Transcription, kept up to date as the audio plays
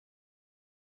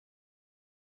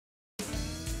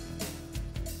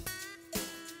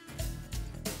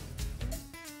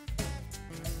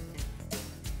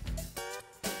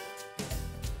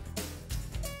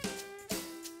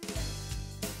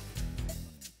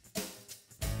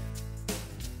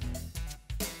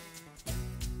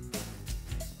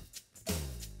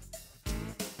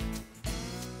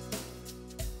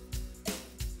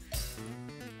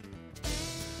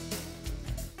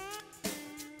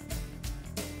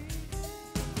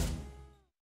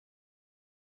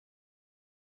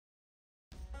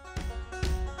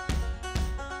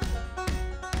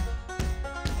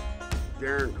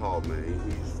Darren called me.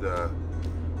 He's the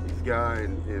guy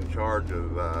in charge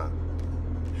of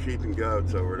sheep and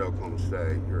goats over at Oklahoma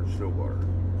State here in Stillwater.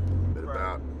 But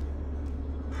about,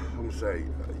 I'm gonna say,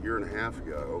 a year and a half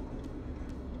ago,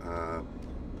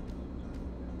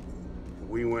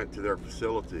 we went to their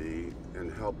facility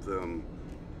and helped them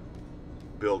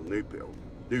build new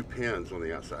pens on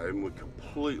the outside, and we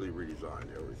completely redesigned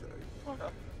everything. Okay.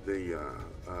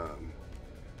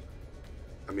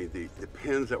 The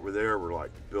pens that were there were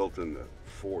like built in the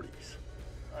 40s.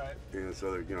 Right. And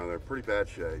so they're pretty bad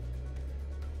shape.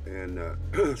 And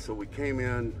so we came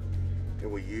in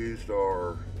and we used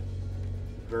our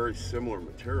very similar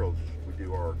materials. We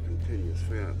do our continuous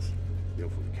fence, for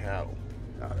the cattle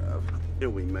out of.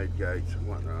 And we made gates and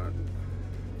whatnot.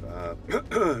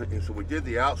 And so we did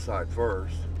the outside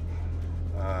first.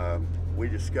 We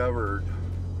discovered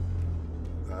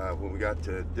when we got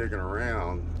to digging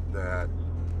around that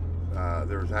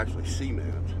there was actually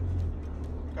cement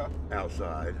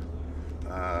outside.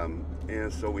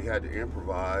 And so we had to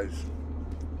improvise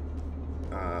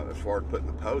as far as putting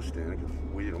the post in, because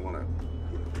we didn't want to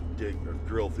dig or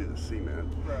drill through the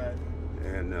cement. Right.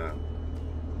 And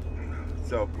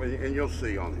and you'll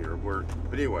see on here but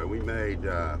anyway, we made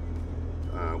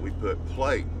we put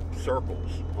plate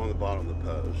circles on the bottom of the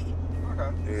post.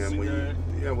 Okay.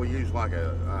 And we used like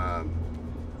a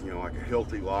like a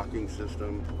Hilti locking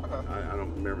system. Okay. I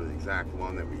don't remember the exact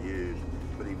one that we used,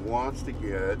 but he wants to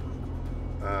get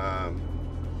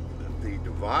the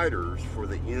dividers for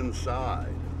the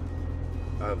inside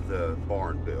of the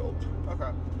barn built.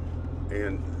 Okay.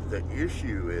 And the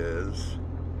issue is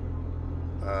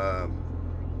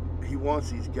he wants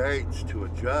these gates to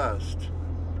adjust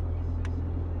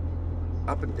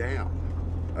up and down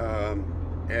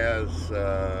as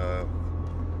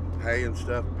hay and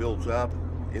stuff builds up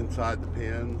inside the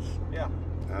pens. Yeah.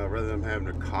 Rather than having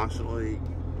to constantly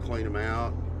clean them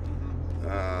out,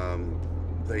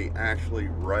 they actually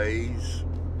raise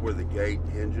where the gate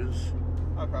hinges.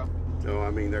 Okay.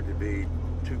 So there could be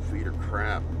 2 feet of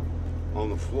crap on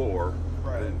the floor.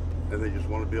 Right. And they just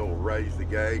want to be able to raise the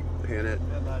gate, pin it,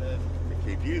 and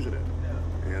keep using it.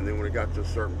 Yeah. And then when it got to a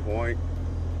certain point,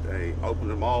 they opened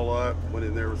them all up, went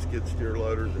in there with skid steer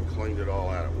loaders, and cleaned it all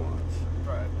out at once.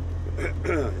 Right.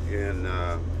 And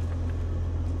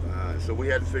so we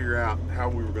had to figure out how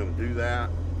we were going to do that,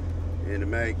 and to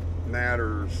make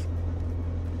matters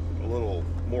a little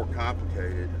more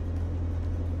complicated,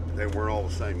 they weren't all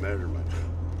the same measurement.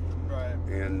 Right.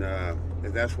 And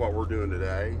that's what we're doing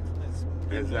today.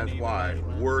 And that's why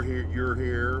we're here, you're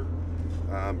here,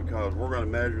 because we're going to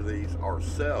measure these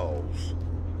ourselves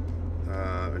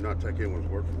and not take anyone's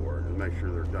word for it, and make sure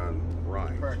they're done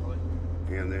right. Correctly.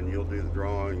 And then you'll do the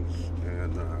drawings,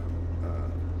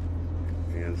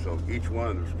 and so each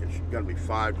one, there's going to be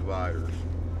 5 dividers.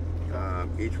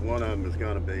 Each one of them is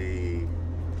going to be,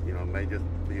 may just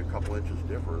be a couple inches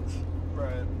difference.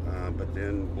 Right. But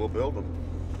then we'll build them,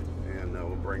 and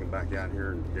we'll bring them back out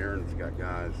here, and Darren's got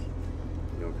guys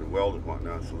can weld and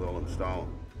whatnot, so they'll install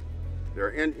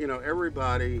them.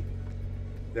 Everybody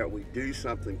that we do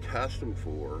something custom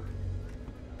for,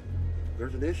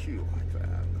 there's an issue like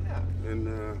that. Yeah.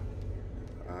 And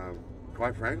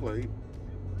quite frankly,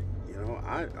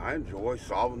 I enjoy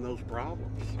solving those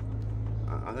problems.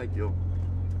 I think you'll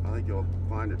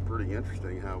find it pretty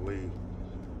interesting how we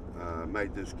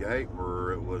made this gate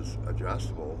where it was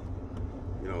adjustable.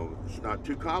 It's not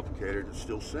too complicated. It's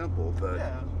still simple, but.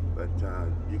 Yeah. But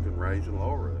you can raise and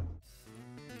lower it.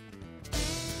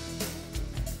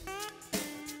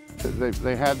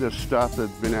 They had this stuff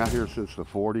that's been out here since the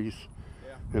 40s,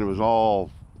 yeah. And it was all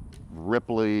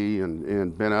ripply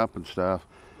and bent up and stuff.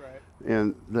 Right.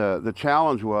 And the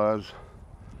challenge was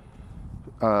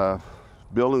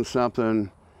building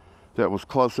something that was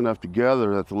close enough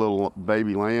together that the little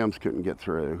baby lambs couldn't get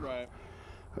through. Right.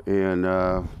 And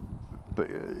but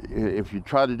if you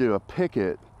try to do a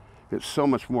picket, it's so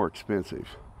much more expensive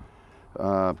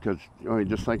because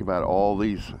just think about it. All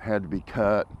these had to be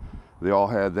cut. They all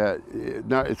had that.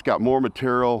 Now it's got more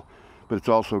material, but it's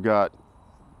also got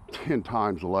 10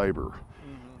 times the labor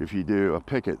if you do a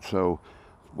picket. So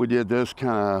we did this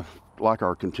kind of like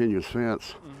our continuous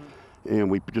fence,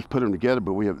 and we just put them together.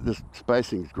 But we have this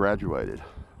spacing's graduated,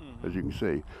 as you can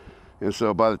see, and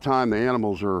so by the time the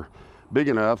animals are big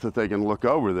enough that they can look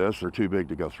over this, they're too big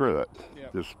to go through it.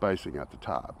 Yep. This spacing at the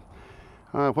top.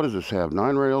 What does this have?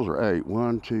 9 rails or 8?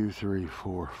 1, 2, 3,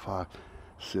 4, 5,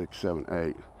 6, 7,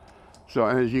 8. So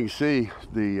as you can see,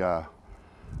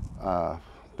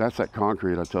 that's that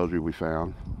concrete I told you we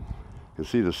found. You can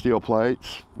see the steel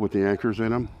plates with the anchors in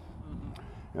them.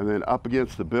 And then up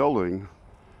against the building,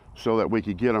 so that we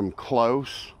could get them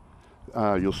close.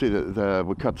 You'll see that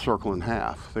we cut the circle in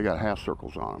half. They got half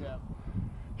circles on them.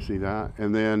 Yeah. See that?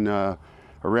 And then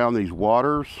around these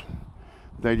waters,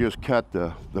 they just cut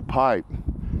the pipe.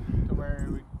 To where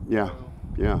we yeah.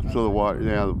 So the water,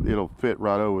 it'll fit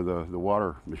right over the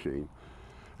water machine.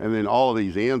 And then all of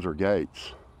these ends are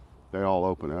gates. They all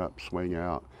open up, swing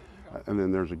out. And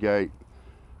then there's a gate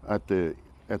at the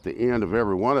end of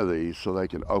every one of these, so they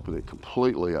can open it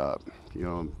completely up, you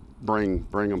know, bring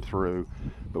them through.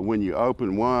 But when you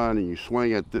open one and you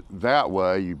swing it that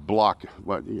way, you block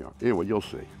what, you know, anyway, you'll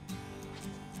see.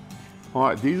 All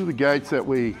right, these are the gates that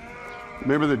we,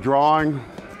 remember the drawing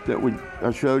that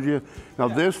I showed you? Now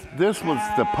this was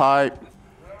the pipe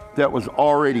that was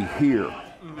already here,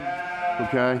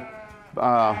 okay?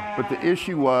 But the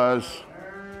issue was,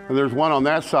 and there's one on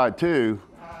that side too,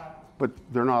 but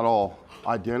they're not all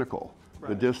identical,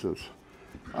 the distance.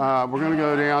 We're gonna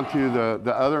go down to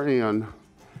the other end,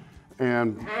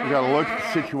 and we gotta look at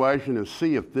the situation and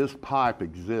see if this pipe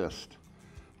exists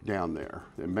down there.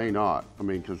 It may not, I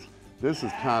mean, because this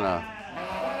is kind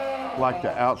of like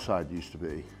the outside used to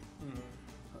be.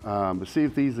 But see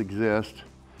if these exist,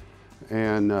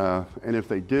 and if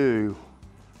they do,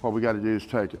 what we got to do is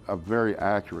take a very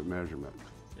accurate measurement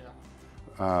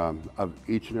of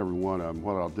each and every one of them.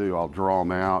 What I'll do, I'll draw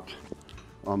them out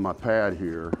on my pad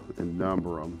here and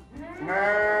number them, and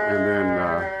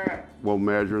then we'll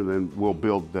measure, then we'll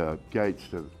build the gates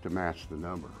to match the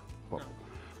number. Well,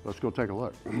 let's go take a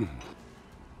look.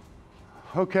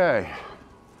 Okay.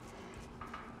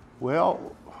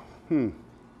 Well,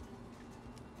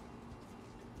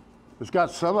 it's got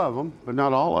some of them, but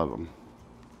not all of them.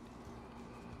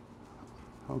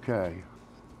 Okay.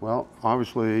 Well,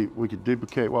 obviously, we could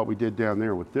duplicate what we did down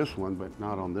there with this one, but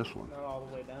not on this one. Not all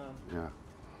the way down. Yeah.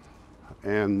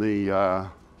 And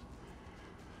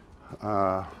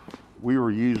we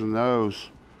were using those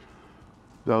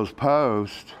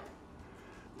posts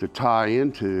to tie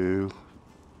into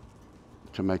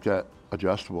to make that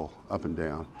adjustable up and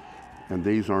down. And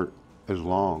these aren't as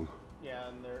long. Yeah,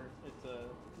 and it's a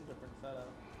different setup.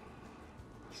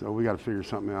 So we got to figure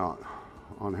something out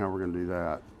on how we're going to do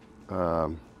that.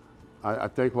 I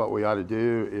think what we ought to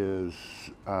do is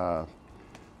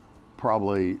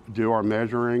probably do our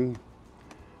measuring,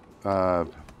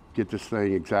 get this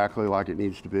thing exactly like it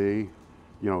needs to be,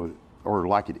 you know, or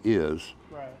like it is.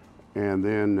 Right. And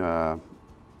then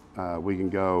we can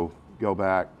go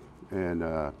back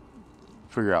and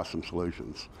figure out some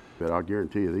solutions. But I'll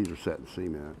guarantee you these are set in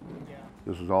cement. Yeah.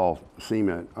 This is all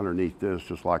cement underneath this,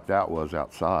 just like that was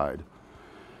outside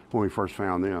when we first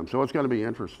found them. So it's going to be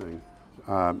interesting.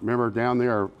 Remember down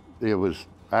there, it was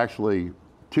actually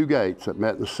two gates that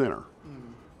met in the center.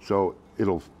 So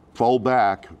it'll fold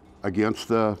back against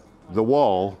the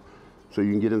wall, so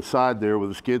you can get inside there with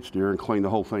a skid steer and clean the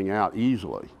whole thing out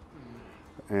easily.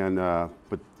 And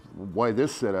but the way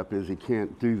this setup is, he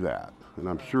can't do that. And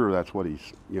I'm sure that's what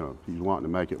he's wanting to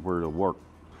make it where it'll work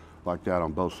like that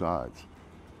on both sides.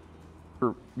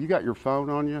 You got your phone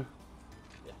on you?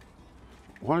 Yeah.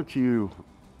 Why don't you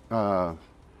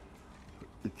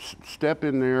step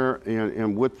in there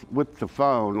and with the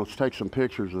phone, let's take some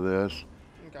pictures of this.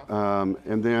 Okay.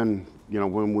 And then, you know,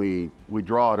 when we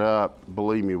draw it up,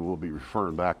 believe me, we'll be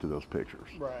referring back to those pictures.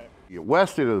 Right.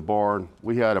 West end of the barn,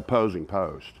 we had opposing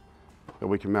posts that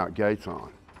we can mount gates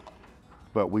on,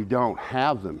 but we don't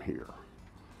have them here.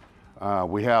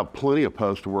 We have plenty of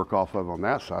posts to work off of on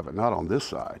that side, but not on this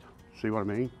side. See what I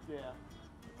mean?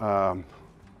 Yeah.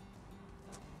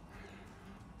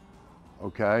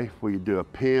 Okay, we do a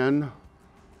pin,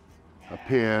 a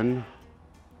pin,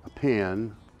 a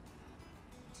pin,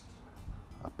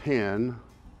 a pin.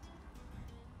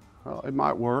 Well, it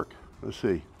might work. Let's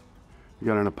see. You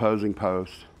got an opposing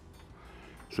post.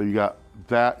 So you got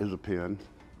that is a pin,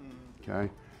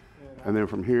 okay? And then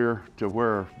from here to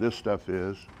where this stuff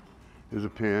is a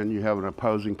pin. You have an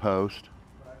opposing post.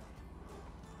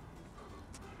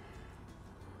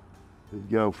 You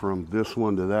go from this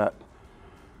one to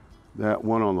that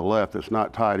one on the left that's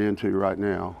not tied into right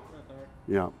now.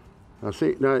 Yeah. Now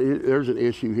see, now there's an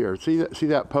issue here. See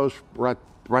that post right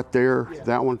there, yeah.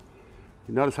 That one?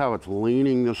 You notice how it's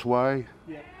leaning this way?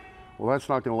 Yeah. Well, that's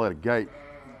not going to let a gate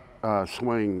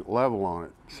swing level on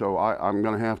it. So I'm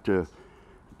going to have to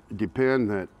depend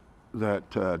that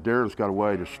Darren's got a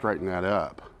way to straighten that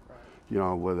up. Right. You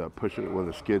know, pushing it with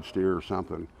a skid steer or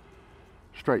something.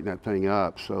 Straighten that thing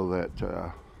up so that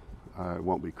it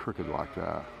won't be crooked like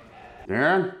that.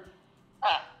 Darren?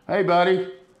 Hey, buddy.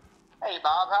 Hey,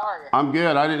 Bob, how are you? I'm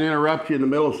good. I didn't interrupt you in the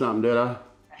middle of something, did I?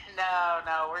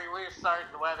 No, we were starting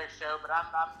the weather show, but I'm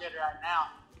good right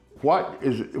now. What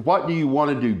do you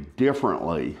want to do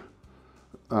differently?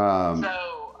 So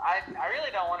I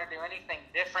really don't want to do anything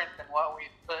different than what we've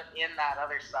put in that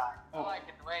other side. I like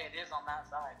it the way it is on that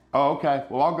side. Oh, okay.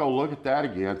 Well, I'll go look at that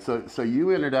again. So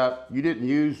you you didn't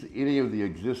use any of the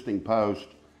existing posts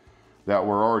that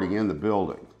were already in the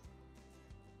building?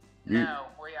 No,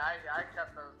 I cut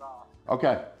those off.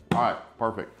 Okay. All right.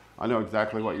 Perfect. I know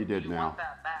exactly what you did now. You want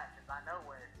that back because I know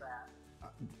where it's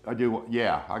at. I do.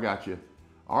 Yeah, I got you.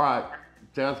 All right.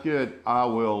 Sounds good. I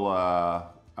will,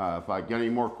 if I get any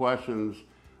more questions,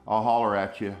 I'll holler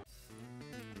at you.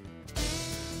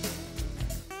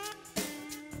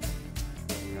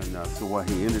 And so what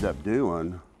he ended up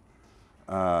doing,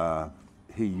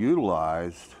 he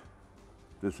utilized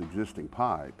this existing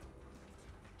pipe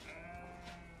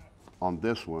on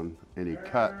this one, and he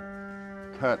cut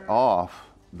off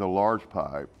the large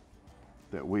pipe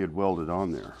that we had welded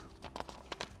on there.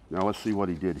 Now let's see what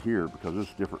he did here, because this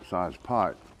is a different size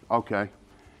pipe. Okay,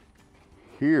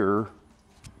 here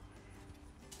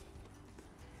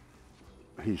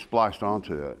he spliced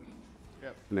onto it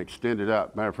and extended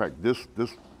up. Matter of fact, this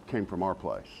came from our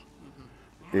place.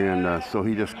 And so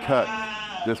he just cut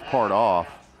this part off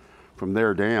from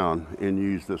there down and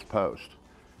used this post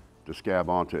to scab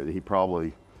onto it. He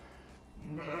probably,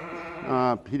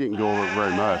 he didn't go over it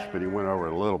very much, but he went over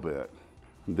it a little bit.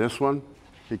 This one,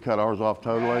 he cut ours off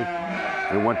totally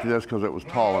and went to this because it was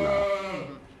tall enough.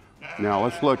 Now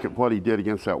let's look at what he did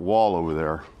against that wall over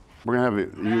there. We're gonna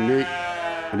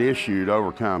have an issue to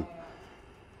overcome.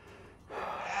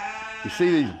 You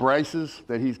see these braces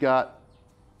that he's got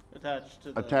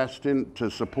attached in to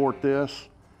support this?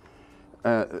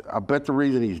 I bet the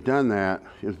reason he's done that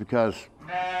is because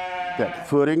that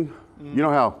footing, you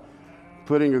know how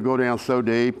footing will go down so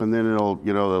deep and then it'll,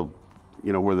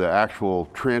 where the actual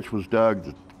trench was dug,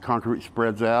 the concrete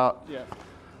spreads out. Yeah.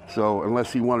 So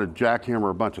unless he wanted to jackhammer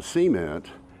a bunch of cement,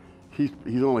 he's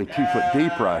only 2 foot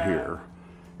deep right here.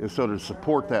 And so to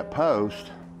support that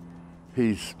post,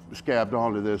 he's scabbed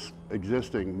onto this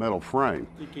existing metal frame.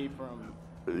 To keep from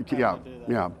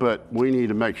yeah, but we need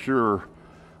to make sure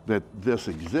that this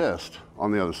exists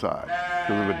on the other side.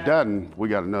 Because if it doesn't, we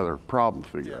got another problem to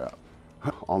figure out.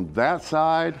 On that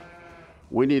side,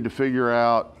 we need to figure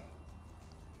out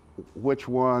which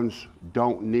ones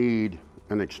don't need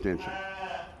an extension.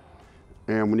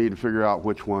 And we need to figure out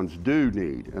which ones do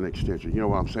need an extension. You know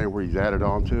what I'm saying, where he's added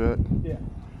onto it? Yeah.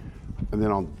 And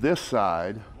then on this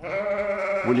side,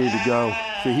 we need to go,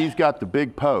 see, he's got the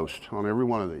big post on every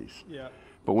one of these. Yeah.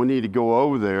 But we need to go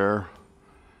over there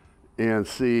and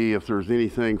see if there's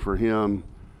anything for him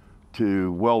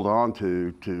to weld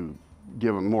onto to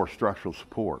give him more structural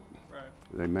support. Right.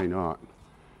 They may not.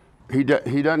 He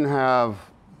doesn't have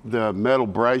the metal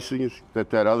bracings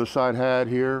that other side had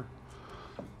here.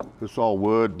 It's all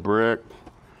wood, brick,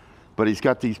 but he's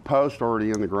got these posts already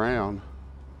in the ground.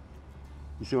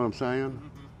 You see what I'm saying?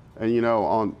 Mm-hmm. And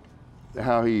on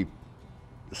how he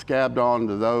scabbed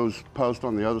onto those posts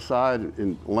on the other side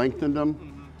and lengthened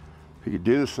them, he could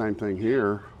do the same thing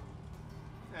here.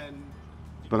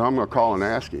 But I'm gonna call and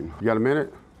ask him. You got a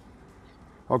minute?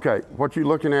 Okay, what you're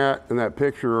looking at in that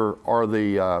picture are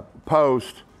the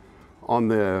posts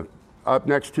on up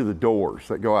next to the doors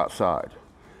that go outside.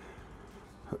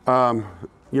 I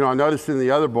noticed in the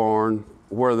other barn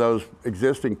where those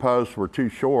existing posts were too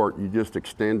short, you just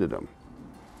extended them.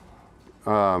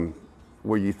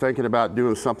 Were you thinking about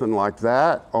doing something like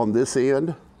that on this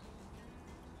end?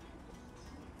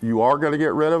 You are going to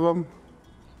get rid of them?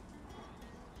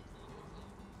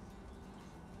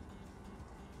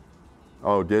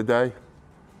 Oh, did they?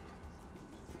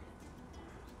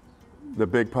 The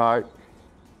big pipe?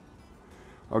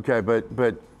 Okay,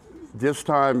 but this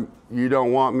time you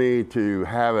don't want me to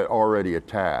have it already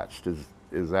attached.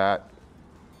 Is that?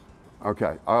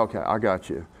 Okay, I got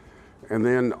you. And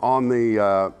then on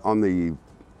the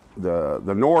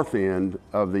north end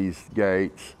of these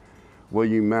gates, will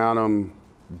you mount them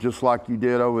just like you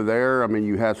did over there? I mean,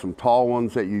 you had some tall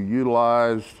ones that you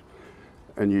utilized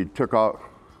and you took off,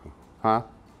 huh?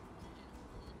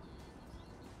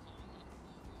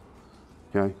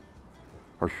 Okay.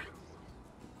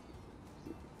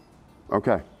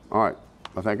 Okay, all right.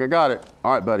 I think I got it.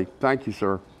 All right, buddy. Thank you,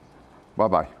 sir.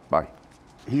 Bye-bye. Bye.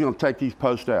 He's gonna take these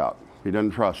posts out. He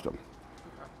doesn't trust them.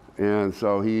 And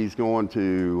so he's going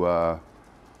to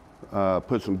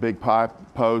put some big pipe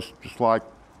posts, just like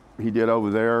he did over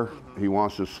there. He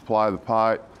wants to supply the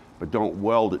pipe, but don't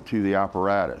weld it to the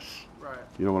apparatus. Right.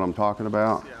 You know what I'm talking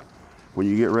about? Yeah. When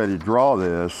you get ready to draw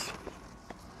this,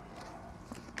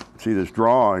 see this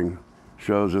drawing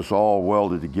shows this all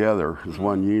welded together as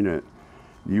one unit.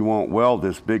 you won't weld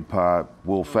this big pipe.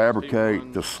 We'll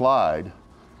fabricate the slide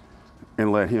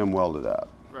and let him weld it up.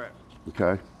 Right.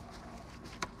 Okay?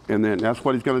 And then that's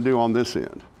what he's going to do on this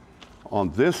end.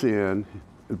 On this end,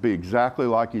 it'd be exactly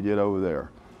like he did over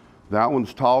there. That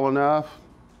one's tall enough,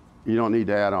 you don't need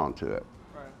to add on to it.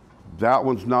 Right. That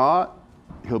one's not,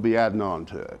 he'll be adding on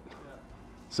to it. Yeah.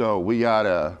 So we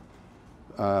gotta,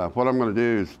 what I'm gonna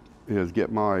do is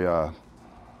get my,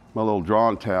 my little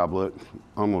drawing tablet.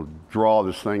 I'm gonna draw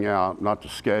this thing out, not to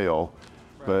scale,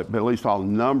 right. but at least I'll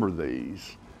number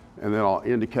these, and then I'll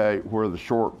indicate where the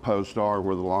short posts are,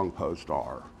 where the long posts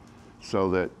are, so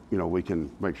that, you know, we can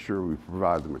make sure we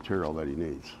provide the material that he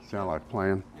needs. Sound like a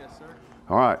plan? Yes, sir.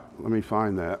 All right, let me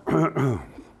find that.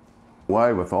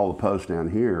 Way with all the posts down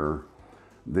here,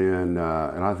 then,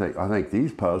 and I think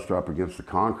these posts are up against the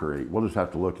concrete. We'll just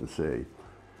have to look and see.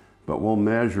 But we'll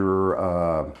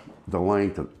measure the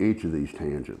length of each of these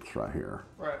tangents right here.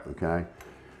 Right. Okay?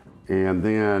 And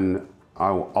then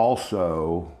I will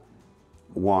also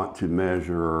want to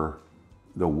measure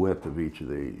the width of each of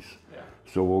these. Yeah.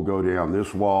 So we'll go down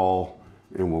this wall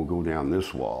and we'll go down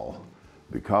this wall,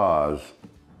 because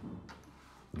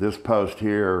this post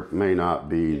here may not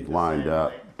be lined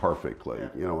up perfectly. Yeah.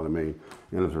 You know what I mean?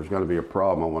 And if there's going to be a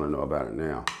problem, I want to know about it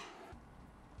now.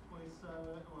 27,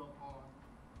 well, hold on.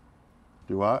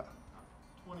 Do what?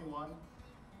 21.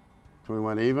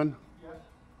 21 even? Yep.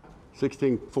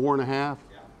 16, 4.5?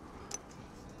 Yeah.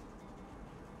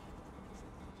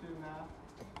 2.5.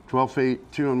 12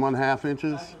 feet, 2.5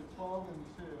 inches? Actually, 12 and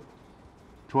 2.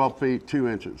 12 feet, 2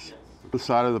 inches. Yes. The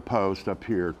side of the post up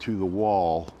here to the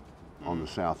wall on the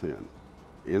south end.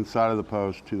 Inside of the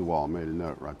post to the wall. I made a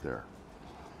note right there.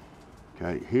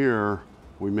 Okay, here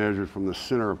we measured from the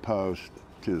center of post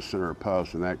to the center of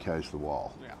post, in that case the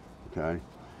wall. Yeah. Okay.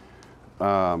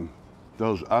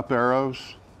 Those up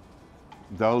arrows,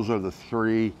 those are the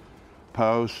 3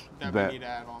 posts That we need to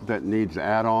add on. that needs to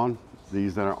add on.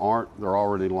 These that aren't, they're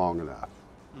already long enough.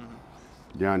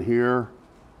 Down here,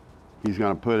 he's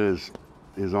going to put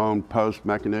his own post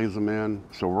mechanism in.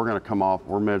 So we're going to come off,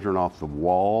 we're measuring off the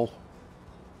wall.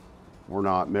 We're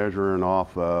not measuring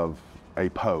off of a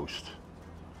post.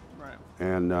 Right.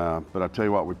 And, but I'll tell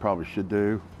you what we probably should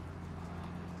do.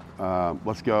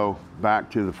 Let's go back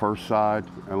to the first side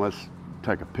and let's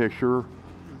take a picture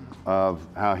of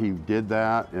how he did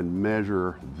that and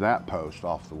measure that post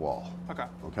off the wall. Okay.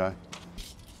 Okay?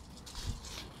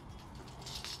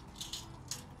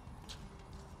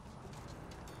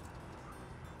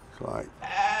 It's like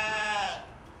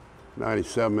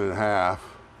 97.5.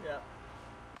 Yeah.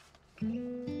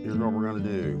 Here's what we're gonna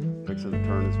do. Fixing to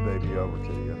turn this baby over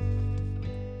to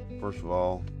you. First of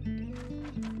all,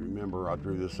 remember I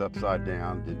drew this upside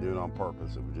down, didn't do it on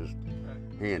purpose, it was just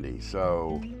handy.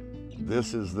 So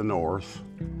this is the north.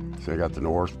 So I got the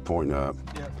north pointing up.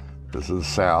 Yeah. This is the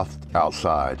south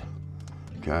outside.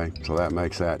 Okay, so that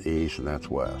makes that east and that's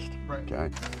west. Right. Okay.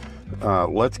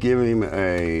 Let's give him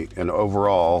an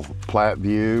overall plat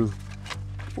view,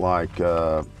 like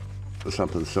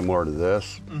something similar to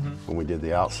this when we did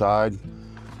the outside,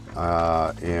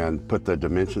 and put the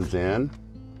dimensions in.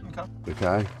 Okay.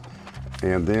 Okay.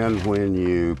 And then when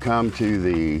you come to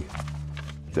the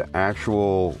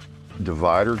actual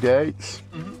divider gates,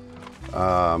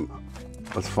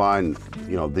 let's find,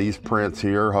 you know, these prints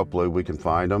here. Hopefully we can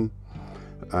find them.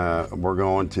 We're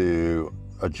going to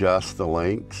adjust the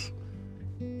links.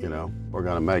 You know, we're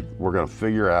gonna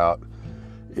figure out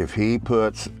if he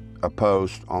puts a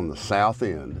post on the south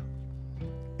end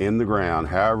in the ground,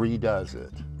 however he does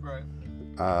it. Right.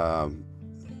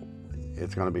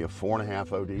 It's gonna be a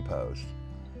 4.5 OD post.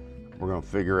 We're gonna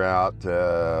figure out,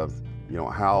 you know,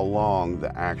 how long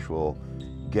the actual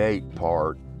gate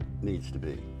part needs to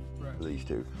be for these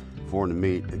two, for them to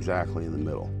meet exactly in the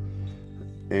middle.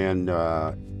 And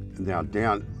now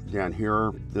down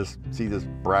here, see this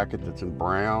bracket that's in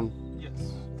brown? Yes.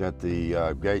 That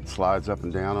the gate slides up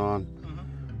and down on?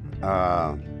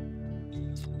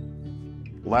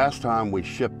 Last time we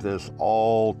shipped this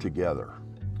all together.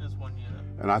 As one unit.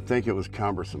 And I think it was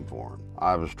cumbersome for him.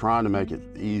 I was trying to make it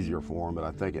easier for him, but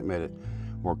I think it made it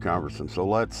more cumbersome. So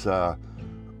let's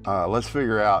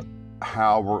figure out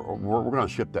how we're going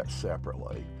to ship that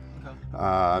separately. Okay.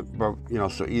 But you know,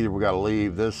 so either we got to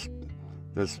leave this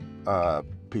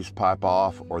piece of pipe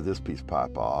off or this piece of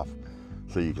pipe off,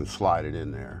 so you can slide it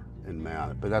in there and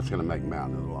mount it. But that's going to make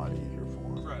mounting it a lot easier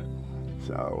for him. Right.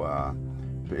 So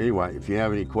but anyway, if you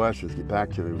have any questions, get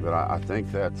back to me. But I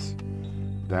think that's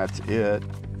it.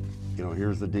 You know,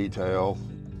 here's the detail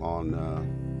on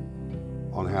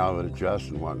how it adjusts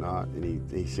and whatnot, and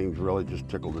he seems really just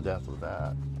tickled to death with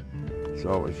that.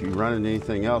 So if you run into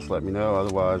anything else, let me know.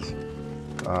 Otherwise,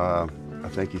 I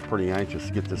think he's pretty anxious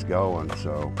to get this going.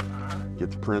 So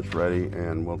get the prints ready,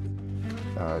 and we'll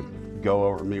go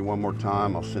over to me one more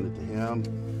time. I'll send it to him,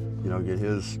 you know, get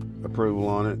his approval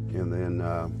on it, and then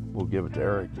we'll give it to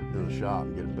Eric in the shop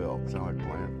and get it built. Sound like a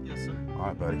plan? Yes, sir. All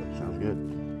right, buddy. Sounds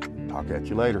good. Talk at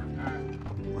you later.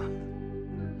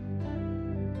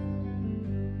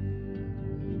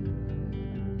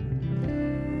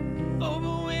 Oh,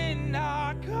 but when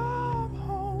I come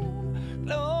home,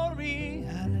 glory,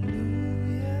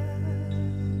 hallelujah.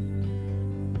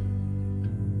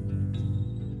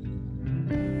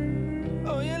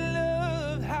 Oh, your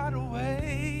love had a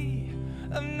way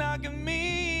of knocking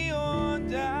me on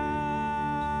down.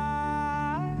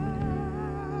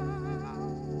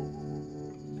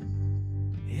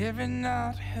 Every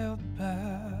night held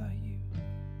by you.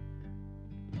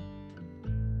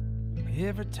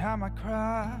 Every time I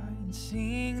cry and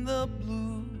sing the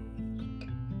blues,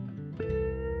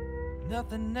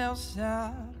 nothing else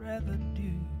I'd rather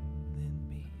do than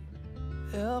be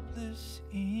helpless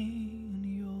in